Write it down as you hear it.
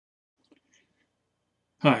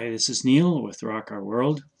Hi, this is Neil with Rock Our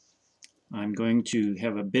World. I'm going to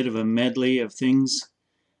have a bit of a medley of things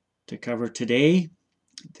to cover today.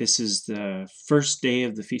 This is the first day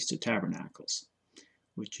of the Feast of Tabernacles,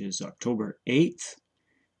 which is October 8th.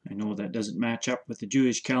 I know that doesn't match up with the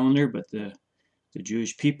Jewish calendar, but the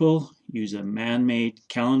Jewish people use a man-made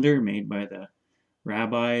calendar made by the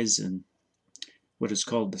rabbis, and what is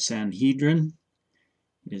called the Sanhedrin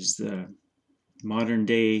is the modern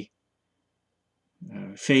day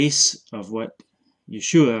face of what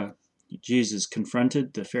Yeshua, Jesus,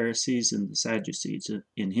 confronted the Pharisees and the Sadducees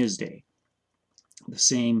in his day. The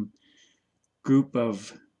same group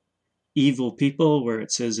of evil people where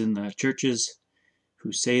it says in the churches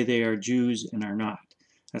who say they are Jews and are not.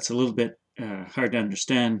 That's a little bit hard to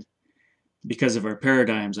understand because of our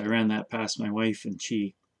paradigms. I ran that past my wife and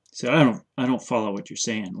she said, I don't follow what you're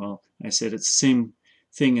saying. Well, I said it's the same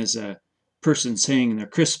thing as a person saying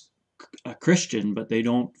they're a Christian, but they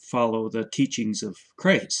don't follow the teachings of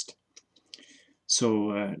Christ.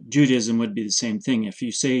 So Judaism would be the same thing. If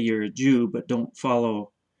you say you're a Jew but don't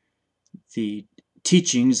follow the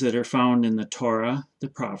teachings that are found in the Torah, the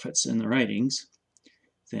prophets, and the writings,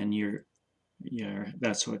 then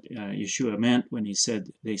that's what Yeshua meant when he said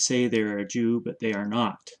they say they're a Jew but they are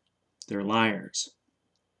not. They're liars.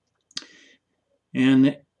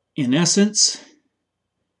 And in essence,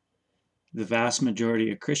 the vast majority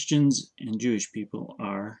of Christians and Jewish people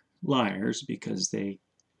are liars because they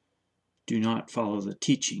do not follow the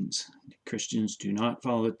teachings. Christians do not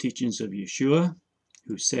follow the teachings of Yeshua,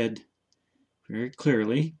 who said very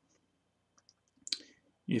clearly,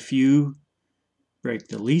 if you break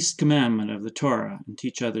the least commandment of the Torah and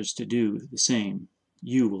teach others to do the same,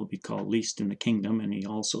 you will be called least in the kingdom. And he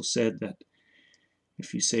also said that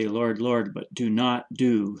if you say, Lord, Lord, but do not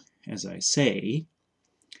do as I say,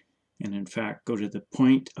 and in fact go to the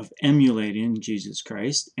point of emulating Jesus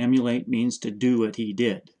Christ. Emulate means to do what he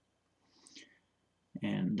did.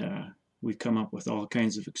 And we come up with all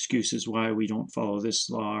kinds of excuses why we don't follow this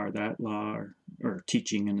law or that law, or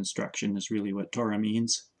teaching and instruction is really what Torah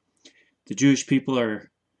means. The Jewish people are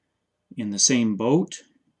in the same boat.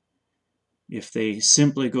 If they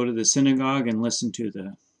simply go to the synagogue and listen to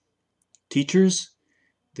the teachers,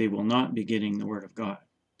 they will not be getting the Word of God.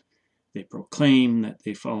 They proclaim that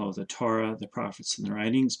they follow the Torah, the prophets, and the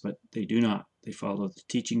writings, but they do not. They follow the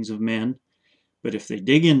teachings of men. But if they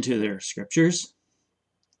dig into their scriptures,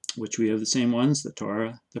 which we have the same ones, the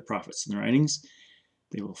Torah, the prophets, and the writings,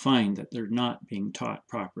 they will find that they're not being taught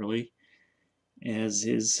properly, as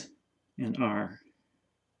is and are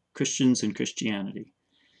Christians and Christianity.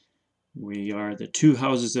 We are the two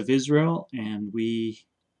houses of Israel, and we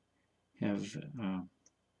have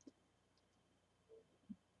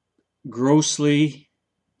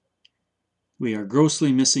we are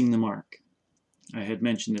grossly missing the mark. I had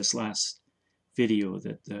mentioned this last video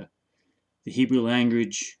that the Hebrew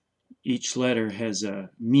language, each letter has a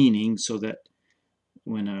meaning, so that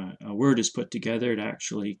when a word is put together, it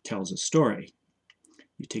actually tells a story.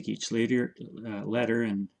 You take each letter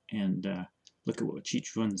and look at what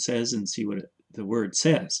each one says and see what the word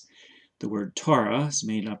says. The word Torah is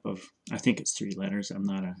made up of, I think it's 3 letters. I'm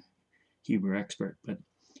not a Hebrew expert, but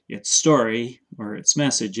its story or its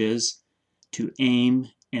message is to aim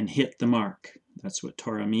and hit the mark. That's what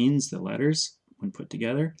Torah means, the letters when put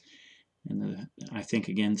together. And I think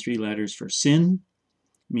again 3 letters for sin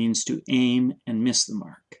means to aim and miss the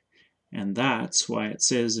mark. And that's why it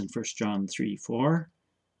says in 1 John 3:4,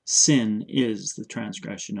 sin is the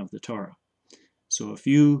transgression of the Torah. So if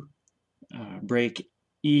you break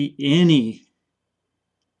any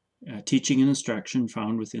teaching and instruction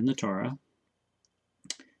found within the Torah,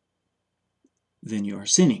 then you are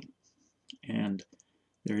sinning. And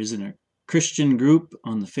there isn't a Christian group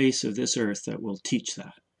on the face of this earth that will teach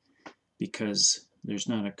that, because there's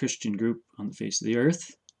not a Christian group on the face of the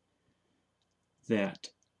earth that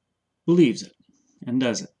believes it and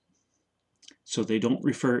does it. So they don't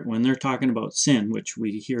refer, when they're talking about sin, which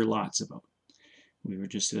we hear lots about. We were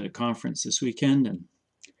just at a conference this weekend, and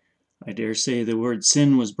I dare say the word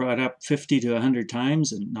sin was brought up 50 to 100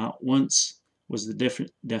 times, and not once was the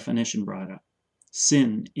definition brought up.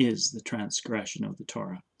 Sin is the transgression of the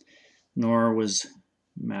Torah. Nor was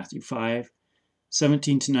Matthew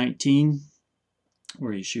 5:17 to 19,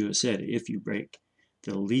 where Yeshua said, if you break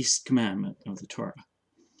the least commandment of the Torah,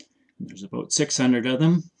 and there's about 600 of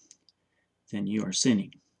them, then you are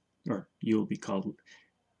sinning. Or you will be called,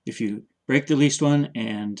 if you break the least one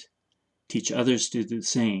and teach others to do the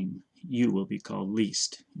same, you will be called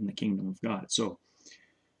least in the kingdom of God. So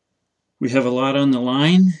we have a lot on the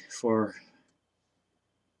line for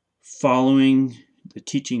following the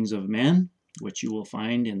teachings of men, which you will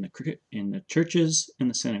find in the churches and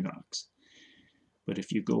the synagogues. But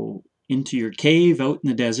if you go into your cave out in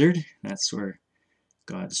the desert, that's where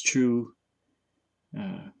God's true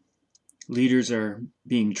leaders are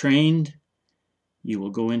being trained. You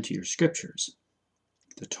will go into your scriptures,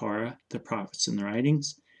 the Torah, the prophets, and the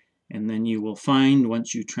writings, and then you will find,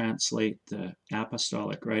 once you translate the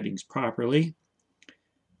apostolic writings properly,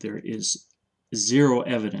 there is zero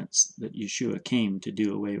evidence that Yeshua came to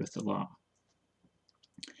do away with the law.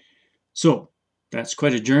 So that's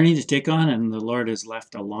quite a journey to take on, and the Lord has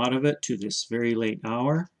left a lot of it to this very late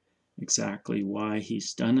hour. Exactly why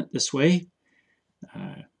He's done it this way.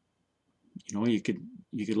 You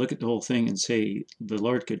could look at the whole thing and say the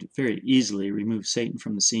Lord could very easily remove Satan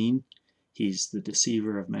from the scene. He's the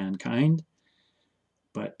deceiver of mankind,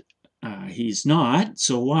 but He's not.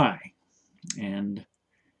 So why? And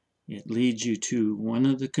it leads you to one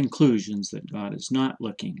of the conclusions, that God is not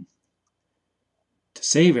looking to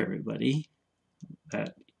save everybody.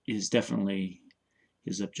 That is definitely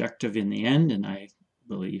His objective in the end, and I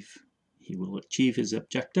believe He will achieve His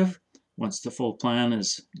objective once the full plan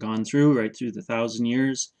is gone through, right through the 1,000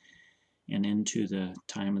 years and into the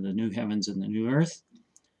time of the new heavens and the new earth.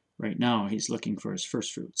 Right now, He's looking for His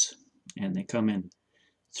firstfruits, and they come in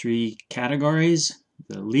 3 categories.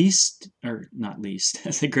 The least, or not least,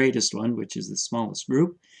 the greatest one, which is the smallest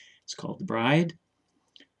group, is called the bride,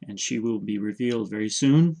 and she will be revealed very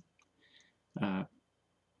soon.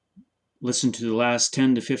 Listen to the last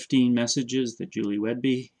 10 to 15 messages that Julie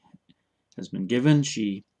Wedby has been given.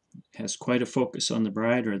 She has quite a focus on the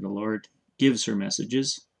bride, or the Lord gives her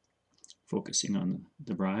messages focusing on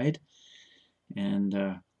the bride. And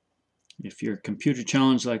if you're computer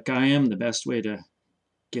challenged like I am, the best way to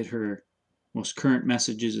get her most current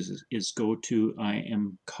messages is go to I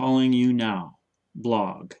Am Calling You Now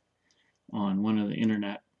blog on one of the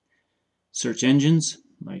internet search engines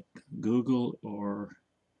like Google or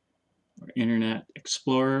Internet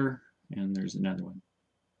Explorer, and there's another one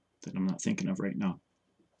that I'm not thinking of right now.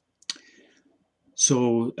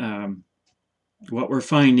 So what we're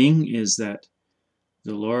finding is that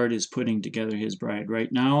the Lord is putting together His bride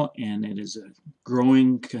right now, and it is a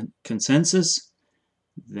growing consensus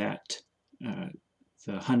that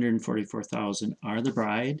the 144,000 are the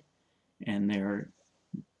bride, and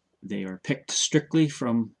they are picked strictly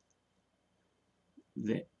from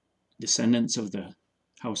the descendants of the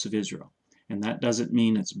house of Israel. And that doesn't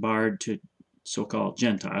mean it's barred to so-called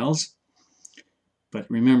Gentiles. But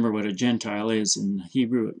remember what a Gentile is. In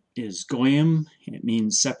Hebrew, it is goyim. It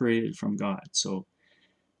means separated from God. So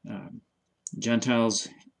Gentiles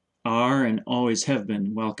are and always have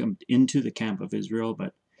been welcomed into the camp of Israel,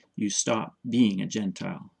 but you stop being a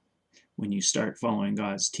Gentile when you start following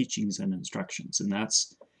God's teachings and instructions. And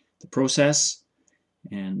that's the process.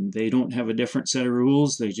 And they don't have a different set of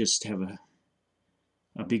rules. They just have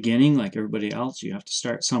a beginning like everybody else. You have to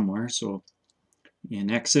start somewhere. So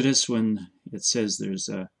in Exodus, when it says there's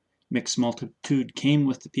a mixed multitude came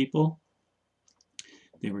with the people,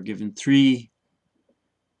 they were given three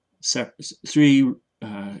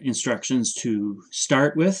instructions to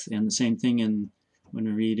start with. And the same thing when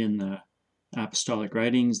we read in the apostolic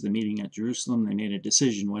writings, the meeting at Jerusalem, they made a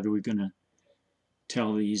decision. What are we going to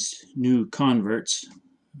tell these new converts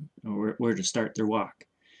where to start their walk?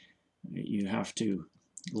 You have to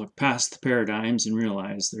look past the paradigms and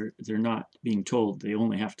realize they're not being told they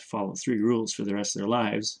only have to follow 3 rules for the rest of their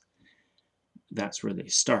lives. That's where they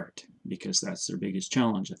start, because that's their biggest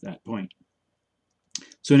challenge at that point.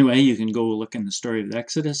 So anyway, you can go look in the story of the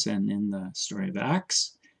Exodus and in the story of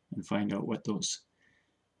Acts and find out what those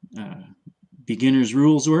beginners'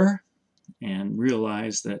 rules were, and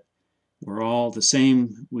realize that we're all the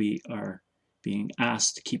same. We are being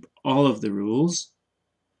asked to keep all of the rules,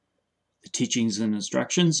 the teachings and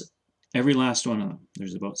instructions, every last one of them.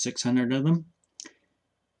 There's about 600 of them,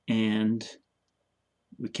 and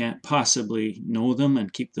we can't possibly know them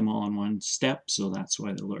and keep them all in one step, so that's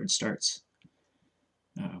why the Lord starts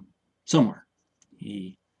somewhere.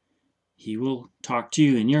 He will talk to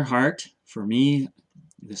you in your heart. For me,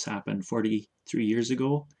 this happened 43 years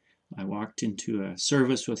ago. I walked into a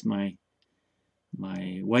service with my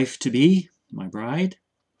wife-to-be, my bride,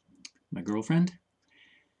 my girlfriend.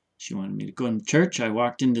 She wanted me to go to church. I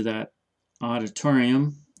walked into that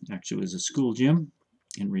auditorium. Actually, it was a school gym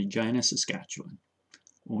in Regina, Saskatchewan.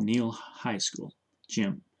 O'Neill High School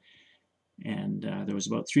gym. And there was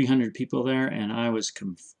about 300 people there, and I was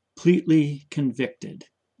completely convicted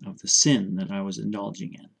of the sin that I was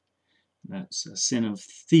indulging in. That's a sin of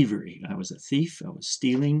thievery. I was a thief. I was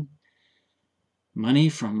stealing money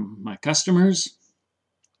from my customers,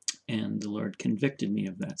 And the Lord convicted me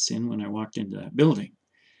of that sin when I walked into that building.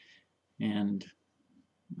 And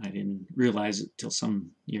I didn't realize it till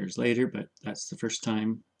some years later, but that's the first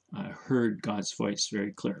time I heard God's voice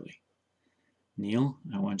very clearly. Neil,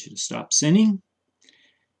 I want you to stop sinning.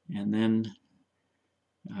 And then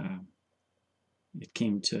it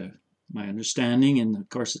came to my understanding in the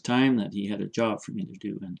course of time that he had a job for me to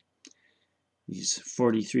do. And these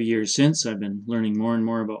 43 years since, I've been learning more and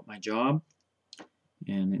more about my job.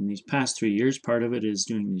 And in these past 3 years, part of it is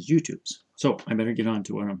doing these YouTubes. So I better get on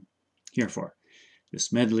to what I'm here for.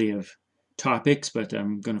 This medley of topics, but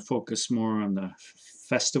I'm going to focus more on the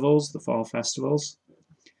festivals, the fall festivals.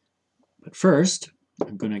 But first,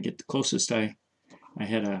 I'm going to get the closest. I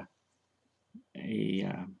had a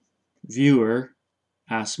viewer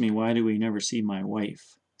ask me, why do we never see my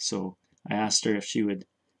wife? So I asked her if she would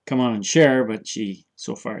come on and share, but she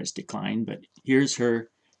so far has declined. But here's her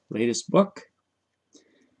latest book,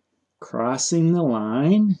 Crossing the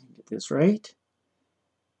Line. Get this right.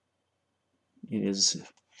 It is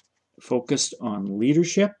focused on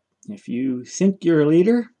leadership. If you think you're a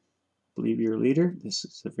leader, believe you're a leader, this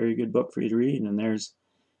is a very good book for you to read. And there's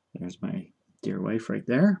my dear wife right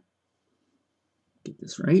there. Get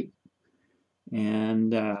this right.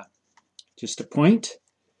 And just a point,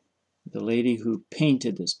 the lady who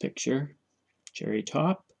painted this picture, Cherry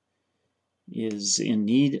Top, is in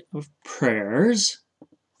need of prayers.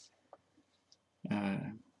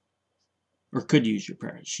 Or could use your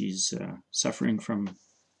prayers. She's suffering from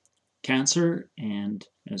cancer, and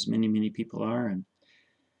as many people are, and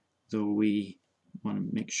though we want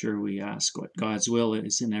to make sure we ask what God's will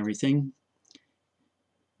is in everything,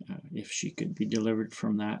 if she could be delivered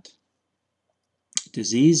from that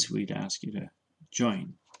disease, we'd ask you to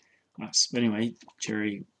join us. But anyway,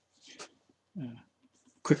 Cherry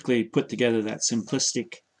quickly put together that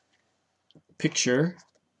simplistic picture,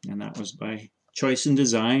 and that was by choice and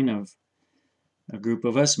design of a group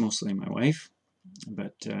of us, mostly my wife,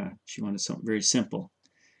 but she wanted something very simple.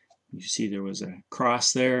 You see there was a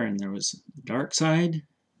cross there, and there was the dark side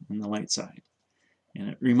and the light side. And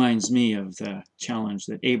it reminds me of the challenge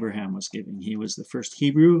that Abraham was giving. He was the first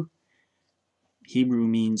Hebrew. Hebrew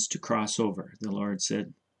means to cross over. The Lord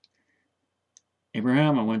said,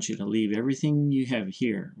 Abraham, I want you to leave everything you have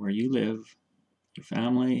here, where you live, your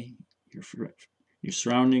family, your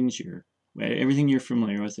surroundings, everything you're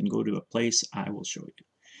familiar with, and go to a place I will show you.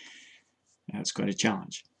 That's quite a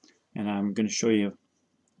challenge. And I'm going to show you a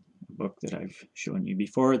book that I've shown you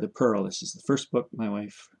before, The Pearl. This is the first book my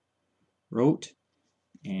wife wrote,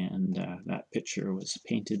 and that picture was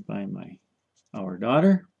painted by our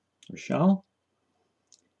daughter, Rochelle.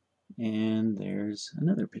 And there's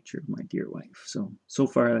another picture of my dear wife. So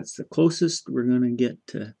far that's the closest we're going to get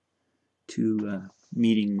to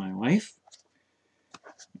meeting my wife.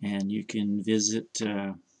 And you can visit,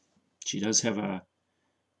 she does have a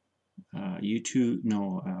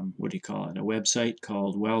a website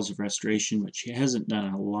called Wells of Restoration, but she hasn't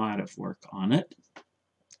done a lot of work on it.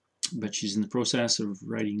 But she's in the process of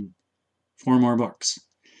writing 4 more books.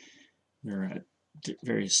 They're at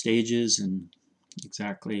various stages, and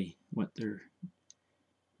exactly what their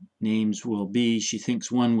names will be. She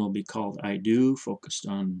thinks one will be called I Do, focused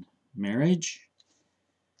on marriage.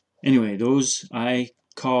 Anyway, I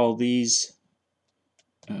call these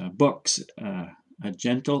books a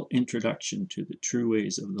gentle introduction to the true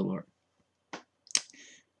ways of the Lord,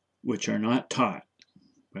 which are not taught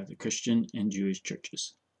by the Christian and Jewish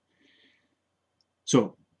churches.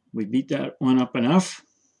 So we beat that one up enough.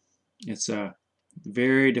 It's a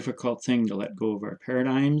very difficult thing to let go of our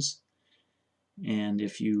paradigms. And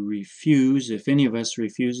if any of us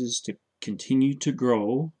refuses to continue to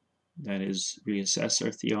grow, that is, reassess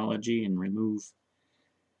our theology and remove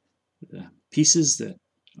the pieces that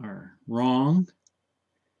are wrong,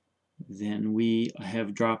 then we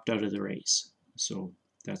have dropped out of the race. So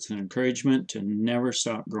that's an encouragement to never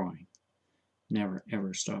stop growing. Never,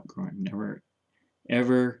 ever stop growing. Never,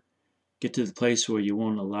 ever get to the place where you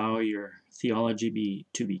won't allow your theology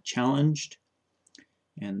to be challenged,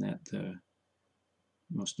 and that the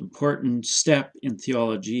most important step in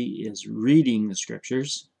theology is reading the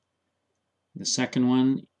scriptures. The second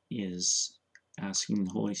one is asking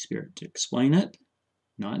the Holy Spirit to explain it,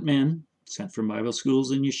 not men sent from Bible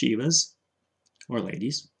schools and yeshivas, or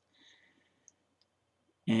ladies.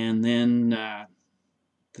 And then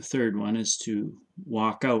the third one is to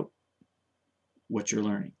walk out what you're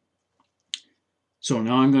learning. So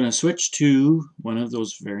now I'm going to switch to one of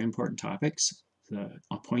those very important topics, the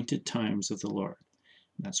appointed times of the Lord.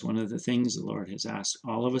 That's one of the things the Lord has asked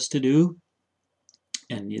all of us to do,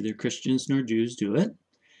 and neither Christians nor Jews do it.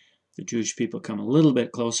 The Jewish people come a little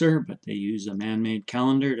bit closer, but they use a man-made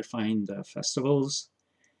calendar to find the festivals,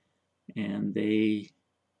 and they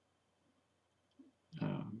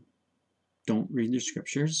don't read their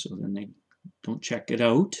scriptures, so then they don't check it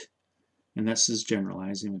out. And this is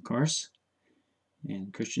generalizing, of course.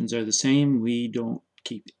 And Christians are the same. We don't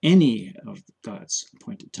keep any of God's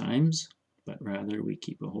appointed times, but rather we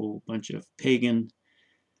keep a whole bunch of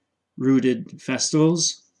pagan-rooted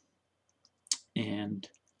festivals. And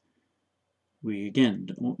we, again,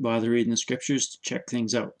 don't bother reading the scriptures to check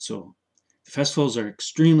things out. So the festivals are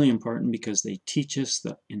extremely important because they teach us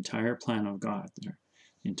the entire plan of God. The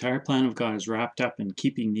entire plan of God is wrapped up in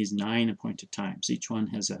keeping these 9 appointed times. Each one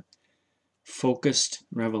has a focused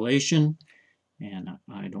revelation, and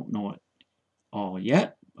I don't know it all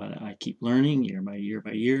yet, but I keep learning year by year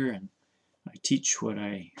by year, and I teach what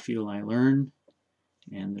I feel I learn,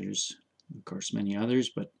 and there's, of course, many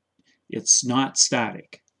others, but it's not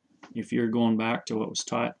static. If you're going back to what was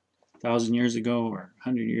taught 1,000 years ago or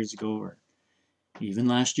 100 years ago or even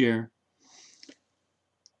last year,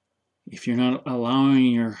 if you're not allowing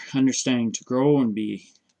your understanding to grow and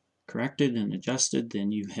be corrected and adjusted,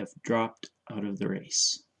 then you have dropped out of the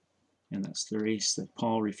race. And that's the race that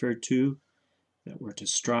Paul referred to, that we're to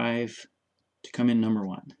strive to come in number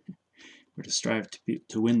 1. We're to strive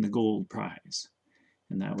to win the gold prize.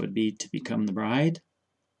 And that would be to become the bride.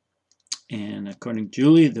 And according to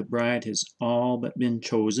Julie, the bride has all but been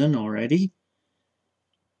chosen already.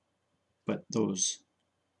 But those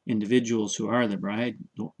individuals who are the bride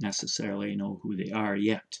don't necessarily know who they are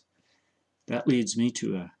yet. That leads me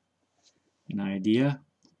to an idea.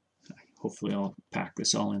 Hopefully I'll pack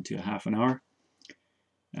this all into a half an hour.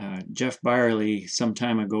 Jeff Byerly, some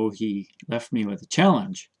time ago, he left me with a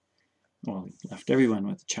challenge. Well, he left everyone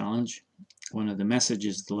with a challenge. One of the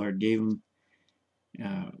messages the Lord gave him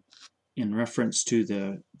in reference to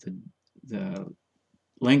the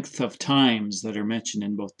length of times that are mentioned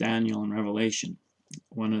in both Daniel and Revelation.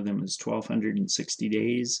 One of them is 1,260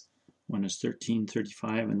 days, one is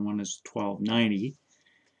 1,335, and one is 1,290.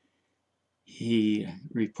 He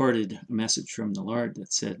reported a message from the Lord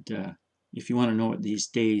that said, if you want to know what these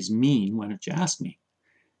days mean, why don't you ask me?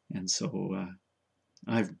 And so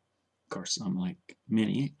of course, I'm like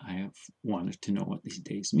many, I have wanted to know what these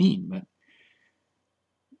days mean, but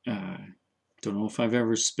don't know if I've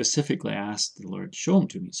ever specifically asked the Lord to show them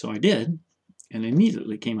to me. So I did, and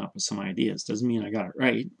immediately came up with some ideas. Doesn't mean I got it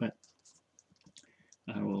right, but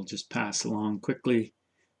I will just pass along quickly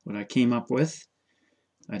what I came up with.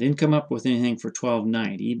 I didn't come up with anything for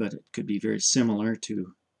 1290, but it could be very similar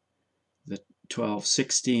to the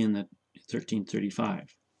 1260 and the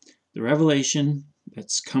 1335. The revelation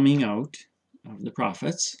that's coming out of the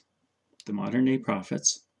prophets, the modern day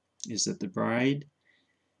prophets, is that the bride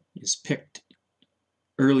is picked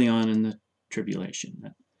early on in the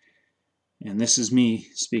tribulation. And this is me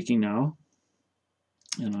speaking now,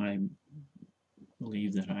 and I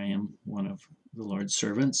believe that I am one of the Lord's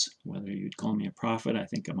servants. Whether you'd call me a prophet, I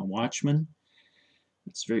think I'm a watchman.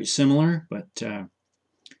 It's very similar, but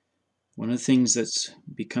one of the things that's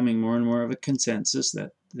becoming more and more of a consensus,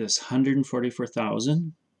 that this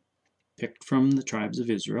 144,000 picked from the tribes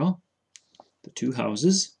of Israel, the 2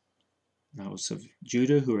 houses, the house of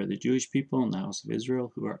Judah, who are the Jewish people, and the house of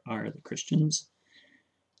Israel, who are the Christians.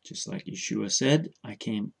 Just like Yeshua said, I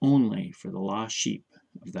came only for the lost sheep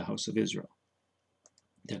of the house of Israel.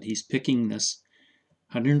 That he's picking this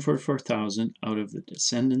 144,000 out of the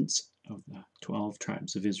descendants of the 12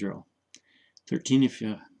 tribes of Israel. 13 if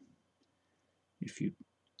you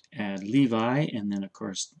add Levi, and then of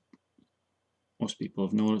course most people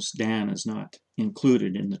have noticed Dan is not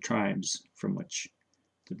included in the tribes from which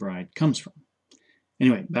the bride comes from.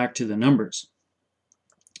 Anyway, back to the numbers.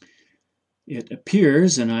 It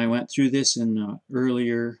appears, and I went through this in an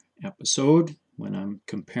earlier episode when I'm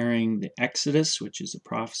comparing the Exodus, which is a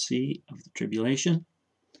prophecy of the tribulation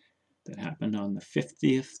that happened on the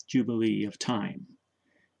 50th Jubilee of time.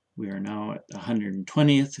 We are now at the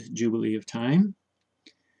 120th Jubilee of time,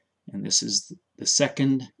 and this is the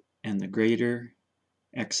second and the greater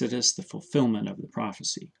Exodus, the fulfillment of the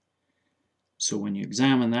prophecy. So when you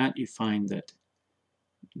examine that, you find that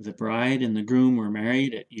the bride and the groom were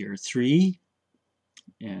married at year 3,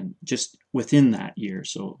 and just within that year,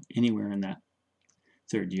 so anywhere in that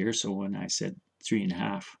 3rd year. So when I said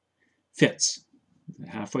 3.5 fits,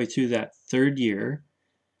 halfway through that 3rd year,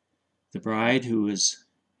 the bride, who was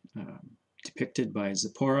depicted by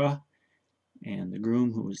Zipporah, and the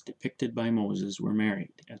groom, who was depicted by Moses, were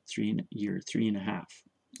married at year 3.5.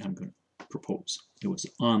 I'm going to propose. It was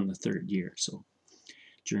on the 3rd year, so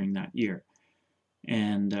during that year.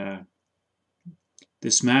 And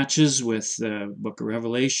This matches with the book of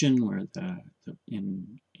Revelation, where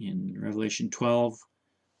in Revelation 12,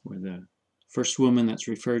 where the first woman that's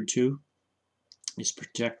referred to is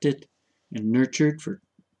protected and nurtured for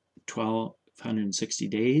 1,260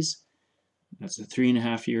 days. That's a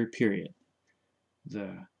 3.5-year period.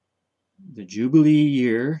 The Jubilee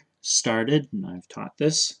year started, and I've taught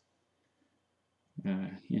this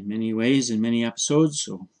in many ways, in many episodes,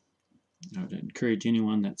 so I would encourage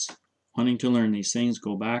anyone that's wanting to learn these things,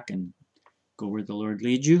 go back and go where the Lord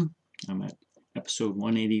leads you. I'm at episode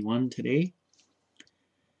 181 today.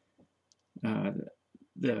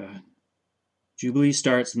 The Jubilee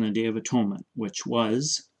starts on the Day of Atonement, which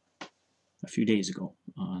was a few days ago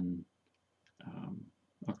on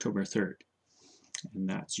October 3rd. And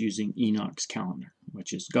that's using Enoch's calendar,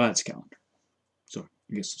 which is God's calendar. So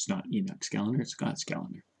I guess it's not Enoch's calendar, it's God's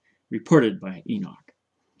calendar, reported by Enoch,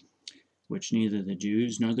 which neither the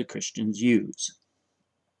Jews nor the Christians use.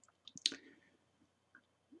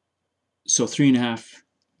 So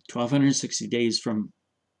 1,260 days from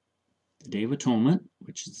the Day of Atonement,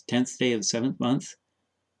 which is the 10th day of the 7th month,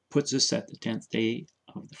 puts us at the 10th day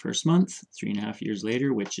of the 1st month, 3.5 years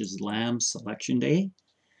later, which is Lamb's Selection Day,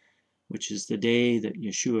 which is the day that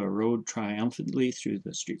Yeshua rode triumphantly through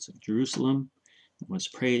the streets of Jerusalem, was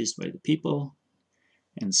praised by the people,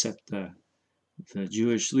 and set the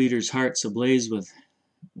Jewish leaders' hearts ablaze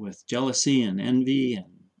with jealousy and envy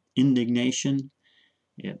and indignation.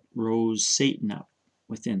 It rose Satan up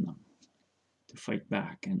within them to fight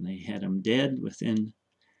back, and they had him dead within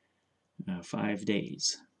 5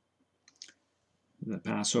 days. The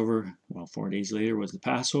Passover, 4 days later was the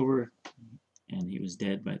Passover, and he was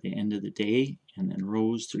dead by the end of the day, and then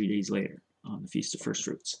rose 3 days later on the Feast of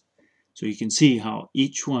Firstfruits. So you can see how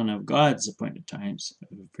each one of God's appointed times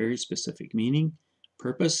have a very specific meaning,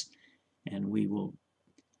 purpose, and we will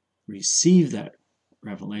receive that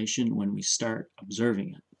revelation when we start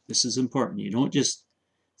observing it. This is important. You don't just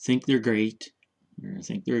think they're great, or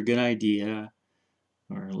think they're a good idea,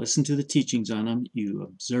 or listen to the teachings on them. You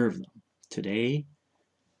observe them. Today,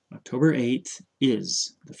 October 8th,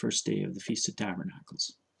 is the first day of the Feast of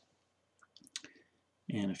Tabernacles.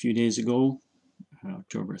 And a few days ago,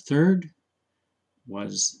 October 3rd,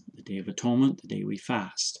 was the Day of Atonement, the day we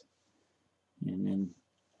fast. And then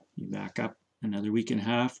you back up another week and a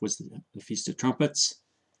half, was the Feast of Trumpets.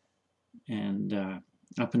 And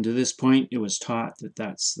up until this point, it was taught that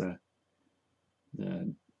that's the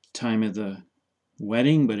time of the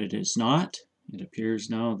wedding, but it is not. It appears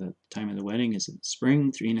now that the time of the wedding is in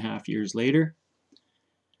spring, 3.5 years later,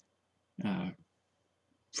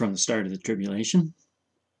 from the start of the tribulation.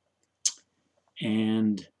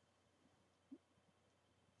 And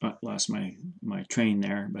I lost my train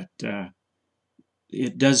there, but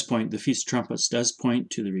it does point, the Feast of Trumpets does point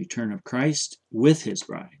to the return of Christ with his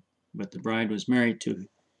bride, but the bride was married to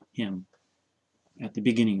him at the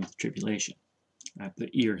beginning of the tribulation, at the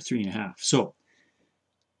year 3.5. So,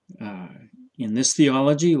 in this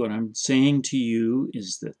theology, what I'm saying to you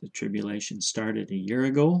is that the tribulation started a year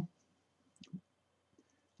ago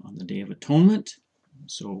on the Day of Atonement.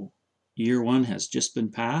 So year 1 has just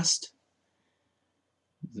been passed.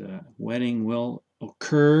 The wedding will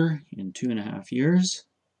occur in 2.5 years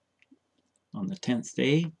on the 10th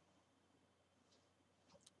day.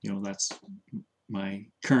 That's my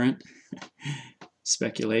current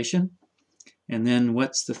speculation. And then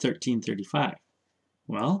what's the 1335?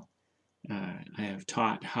 Well, I have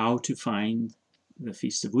taught how to find the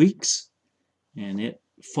Feast of Weeks, and it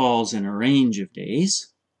falls in a range of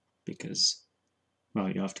days because,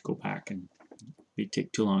 you have to go back, and it'd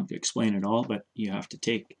take too long to explain it all, but you have to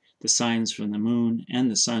take the signs from the moon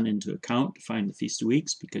and the sun into account to find the Feast of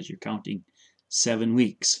Weeks, because you're counting 7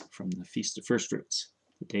 weeks from the Feast of Firstfruits,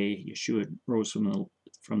 the day Yeshua rose from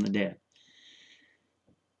the dead.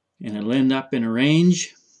 And it'll end up in a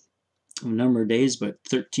range of a number of days, but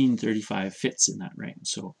 1335 fits in that range.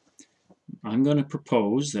 So I'm going to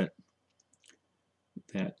propose that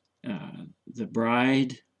the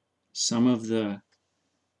bride, some of the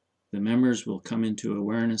members will come into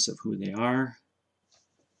awareness of who they are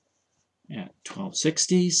at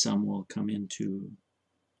 1260, some will come into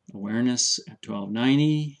awareness at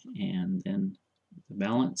 1290, and then the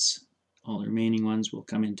balance, all the remaining ones, will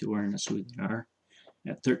come into awareness who they are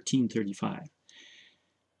at 1335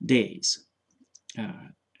 days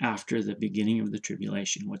after the beginning of the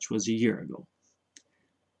tribulation, which was a year ago.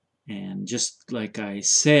 And just like I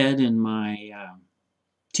said in my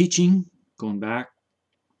teaching, going back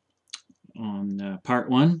on part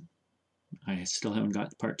 1, I still haven't got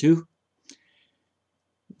to part 2,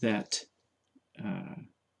 that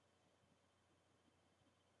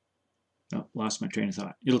Oh, lost my train of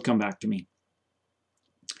thought. It'll come back to me.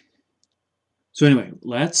 So anyway,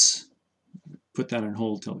 let's put that on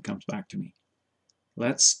hold till it comes back to me.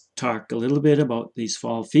 Let's talk a little bit about these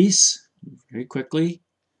fall feasts very quickly.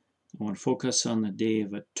 I want to focus on the Day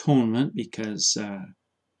of Atonement because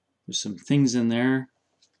there's some things in there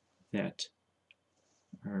that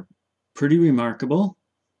are pretty remarkable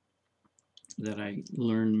that I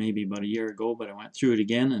learned maybe about a year ago, but I went through it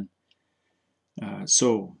again. And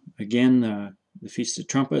so again, the Feast of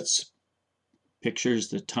Trumpets pictures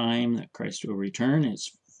the time that Christ will return.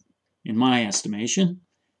 It's, in my estimation,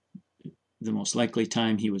 the most likely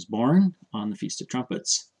time he was born, on the Feast of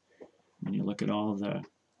Trumpets. When you look at all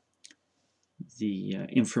the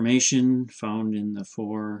information found in the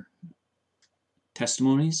 4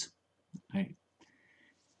 testimonies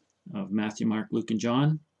of Matthew, Mark, Luke, and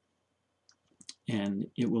John. And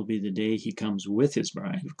it will be the day he comes with his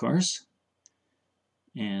bride, of course,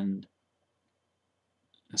 and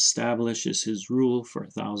establishes his rule for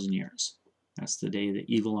 1,000 years. That's the day the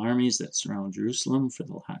evil armies that surround Jerusalem for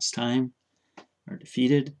the last time are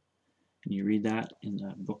defeated. And you read that in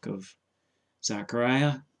the book of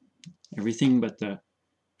Zechariah. Everything but the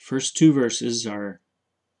first 2 verses are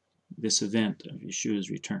this event of Yeshua's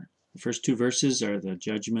return. The first 2 verses are the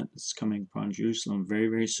judgment that's coming upon Jerusalem very,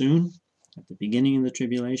 very soon, at the beginning of the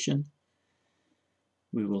tribulation.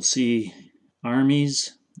 We will see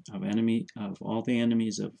armies of all the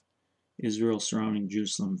enemies of Israel surrounding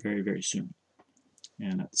Jerusalem very, very soon.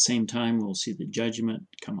 And at the same time, we'll see the judgment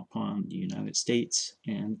come upon the United States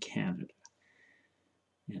and Canada.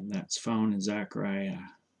 And that's found in Zechariah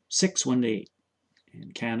 6, 1-8.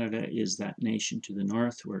 And Canada is that nation to the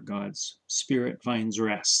north where God's Spirit finds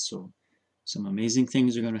rest. So some amazing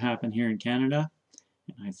things are going to happen here in Canada.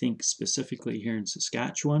 And I think specifically here in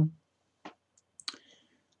Saskatchewan.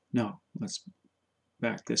 Now, let's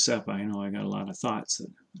back this up. I know I got a lot of thoughts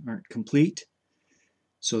that aren't complete.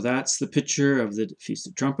 So that's the picture of the Feast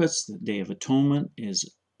of Trumpets. The Day of Atonement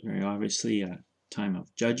is very obviously a time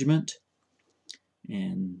of judgment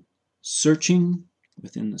and searching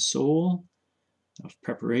within the soul, of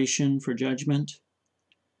preparation for judgment.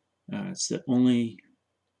 It's the only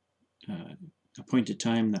appointed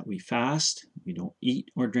time that we fast. We don't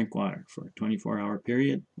eat or drink water for a 24-hour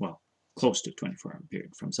period. Well, close to a 24-hour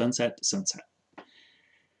period, from sunset to sunset.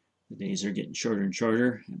 The days are getting shorter and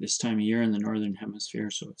shorter at this time of year in the northern hemisphere,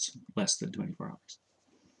 so it's less than 24 hours.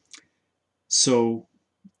 So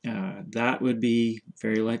that would be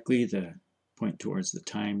very likely the point towards the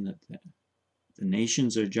time that the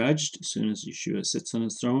nations are judged. As soon as Yeshua sits on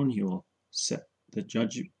his throne, he will set the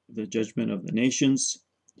judgment of the nations.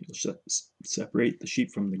 He'll separate the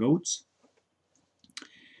sheep from the goats.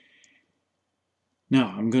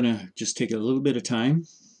 Now, I'm going to just take a little bit of time.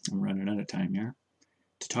 I'm running out of time here,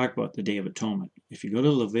 to talk about the Day of Atonement. If you go to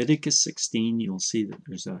Leviticus 16, you'll see that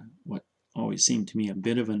there's what always seemed to me a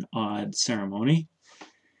bit of an odd ceremony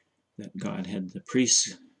that God had the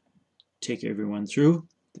priests take everyone through.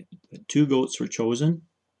 The 2 goats were chosen,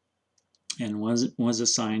 and one was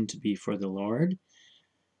assigned to be for the Lord,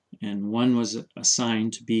 and one was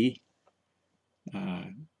assigned to be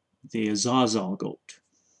the Azazel goat.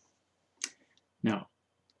 Now,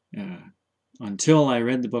 until I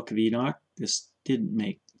read the book of Enoch, this didn't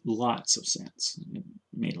make lots of sense. It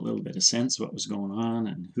made a little bit of sense what was going on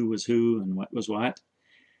and who was who and what was what.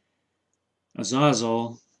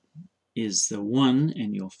 Azazel is the one,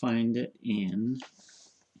 and you'll find it in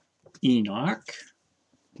Enoch,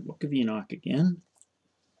 the book of Enoch again.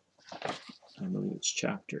 I believe it's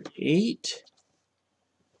chapter 8.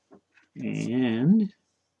 And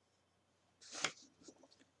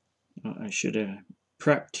I should have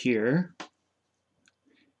prepped here.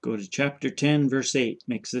 Go to chapter 10, verse 8,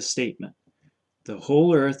 makes this statement. The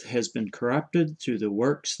whole earth has been corrupted through the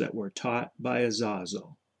works that were taught by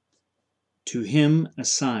Azazel. To him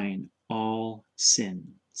assign all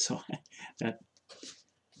sin. So that,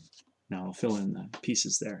 now I'll fill in the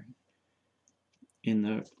pieces there. In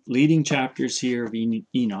the leading chapters here of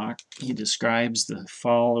Enoch, he describes the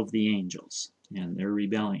fall of the angels and their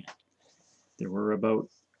rebellion. There were about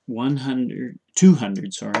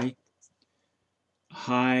 200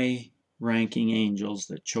 high-ranking angels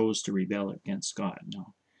that chose to rebel against God.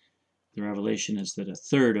 Now, the revelation is that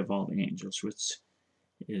 1/3 of all the angels, which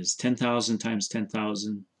is 10,000 times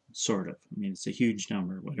 10,000, sort of. I mean, it's a huge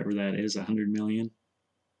number, whatever that is, 100 million.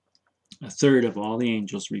 1/3 of all the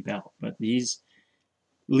angels rebelled. But these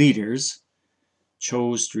leaders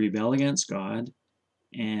chose to rebel against God,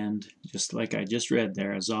 and just like I just read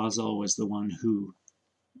there, Azazel was the one who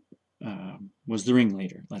was the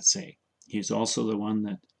ringleader, let's say. He's also the one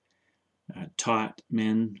that taught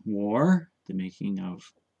men war, the making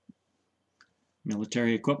of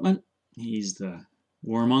military equipment. He's the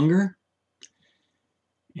warmonger.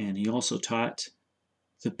 And he also taught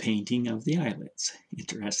the painting of the eyelids,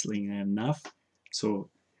 interestingly enough. So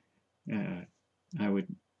I would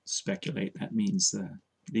speculate that means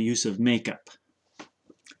the use of makeup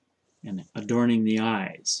and adorning the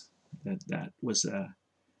eyes. That was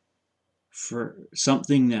for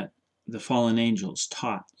something that the fallen angels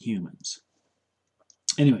taught humans.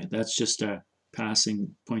 Anyway, that's just a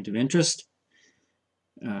passing point of interest.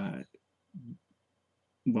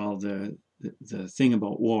 Well, the thing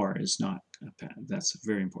about war is not, that's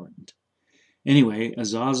very important. Anyway,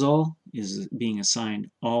 Azazel is being assigned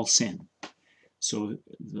all sin. So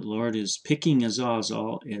the Lord is picking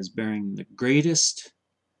Azazel as bearing the greatest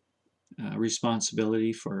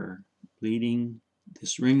responsibility for leading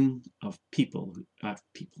this ring of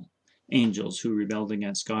angels who rebelled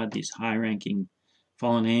against God, these high-ranking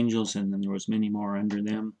fallen angels, and then there was many more under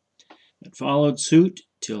them that followed suit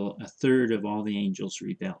till a third of all the angels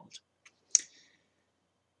rebelled.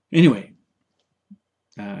 Anyway,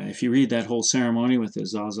 if you read that whole ceremony with the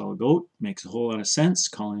Azazel goat, it makes a whole lot of sense,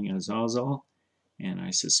 calling it Azazel, and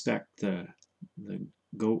I suspect the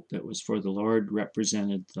goat that was for the Lord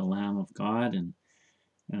represented the Lamb of God, and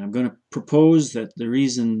I'm going to propose that the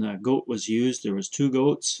reason the goat was used, there was two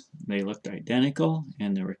goats, they looked identical,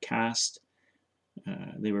 and they were cast,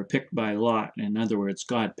 they were picked by lot. In other words,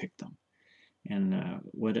 God picked them. And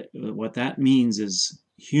what that means is,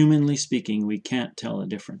 humanly speaking, we can't tell the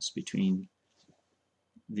difference between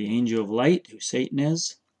the angel of light, who Satan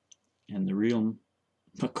is, and the real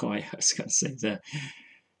McCoy, I was going to say,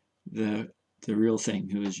 the real thing,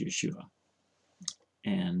 who is Yeshua.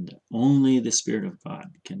 And only the Spirit of God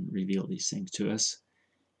can reveal these things to us.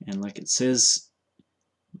 And like it says,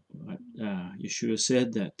 Yeshua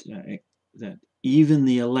said that even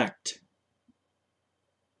the elect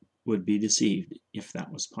would be deceived if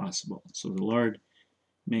that was possible. So the Lord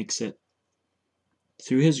makes it,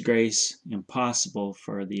 through His grace, impossible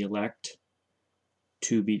for the elect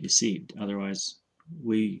to be deceived. Otherwise,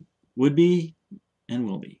 we would be and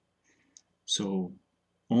will be. So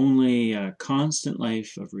only a constant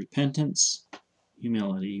life of repentance,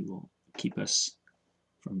 humility will keep us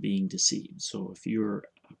from being deceived. So if you're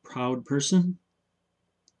a proud person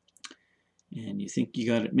and you think you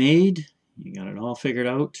got it made, you got it all figured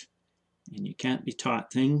out, and you can't be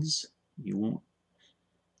taught things, you won't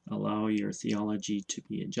allow your theology to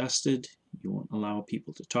be adjusted, you won't allow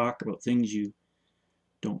people to talk about things you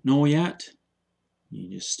don't know yet, you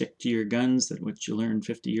just stick to your guns that what you learned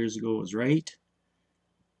 50 years ago was right,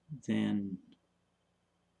 then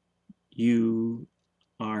you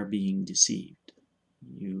are being deceived.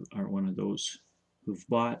 You are one of those who've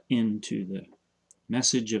bought into the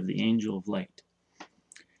message of the angel of light.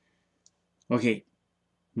 Okay,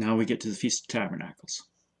 now we get to the Feast of Tabernacles.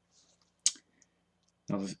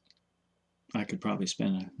 Now, I could probably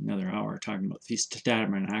spend another hour talking about the Feast of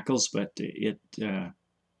Tabernacles, but it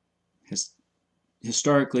has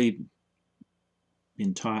historically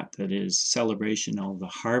been taught that it is celebration of the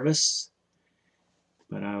harvests.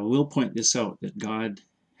 But I will point this out, that God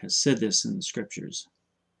has said this in the scriptures,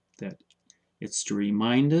 that it's to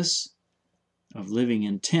remind us of living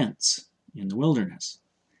in tents in the wilderness.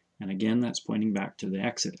 And again, that's pointing back to the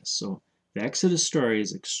Exodus. So the Exodus story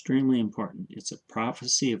is extremely important. It's a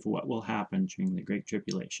prophecy of what will happen during the Great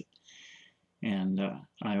Tribulation. And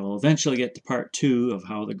I will eventually get to part 2 of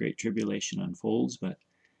how the Great Tribulation unfolds, but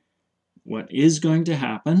what is going to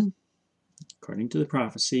happen, according to the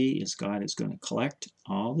prophecy, is God is going to collect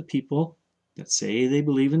all the people that say they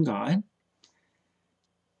believe in God,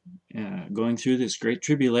 going through this Great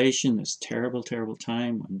Tribulation, this terrible, terrible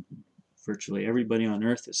time when virtually everybody on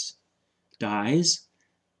earth dies,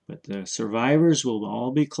 but the survivors will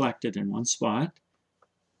all be collected in one spot,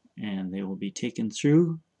 and they will be taken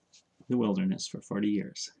through the wilderness for 40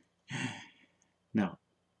 years. Now,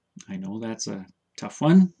 I know that's a tough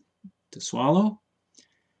one to swallow,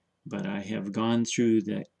 but I have gone through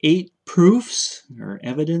the 8 proofs or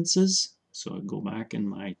evidences. So I go back in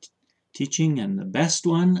my teaching, and the best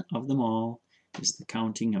one of them all is the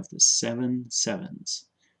counting of the 7 sevens,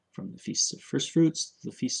 from the Feast of Firstfruits to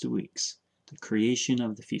the Feast of Weeks, the creation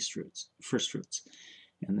of the Firstfruits.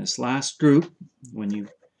 And this last group, when you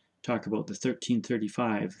talk about the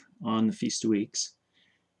 1335 on the Feast of Weeks,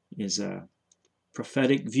 is a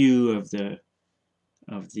prophetic view of the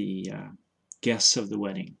guests of the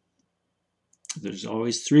wedding. There's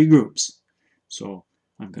always 3 groups. So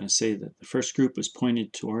I'm going to say that the first group is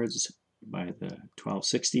pointed towards by the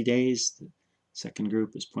 1260 days. The second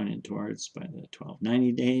group is pointed towards by the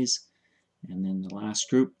 1290 days. And then the last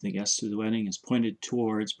group, the guests to the wedding, is pointed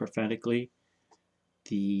towards prophetically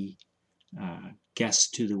the guests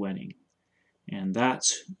to the wedding. And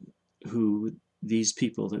that's who these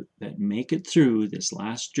people that make it through this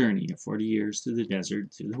last journey of 40 years through the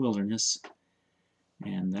desert, through the wilderness.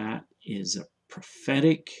 And that is a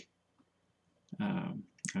prophetic,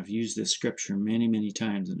 I've used this scripture many, many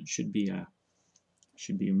times, and it should be a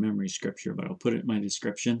memory scripture, but I'll put it in my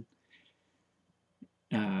description,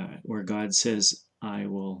 where God says, I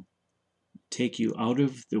will take you out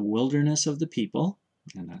of the wilderness of the people,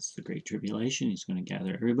 and that's the Great Tribulation. He's going to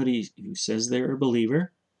gather everybody who says they're a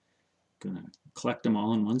believer, going to collect them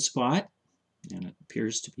all in one spot, and it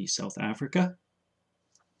appears to be South Africa.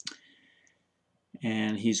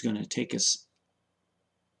 And he's going to take us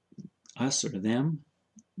or them,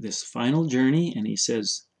 this final journey, and he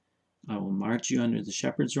says, I will march you under the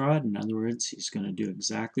shepherd's rod. In other words, he's going to do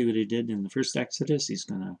exactly what he did in the first Exodus. He's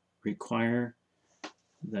going to require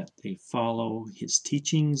that they follow his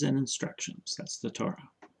teachings and instructions. That's the Torah.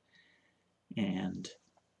 And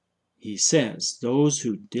he says, those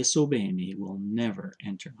who disobey me will never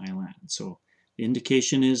enter my land. So the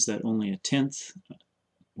indication is that only a tenth,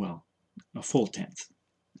 well, a full tenth,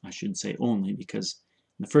 I shouldn't say only, because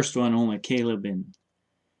in the first one, only Caleb and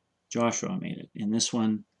Joshua made it. In this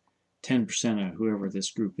one, 10% of whoever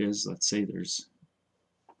this group is, let's say there's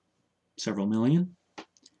several million,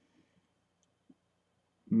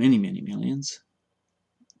 many, many millions,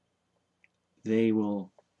 they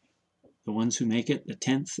will, the ones who make it, the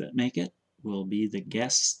tenth that make it, will be the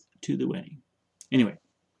guests to the wedding. Anyway,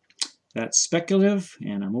 that's speculative,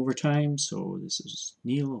 and I'm over time, so this is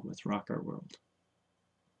Neil with Rock Our World.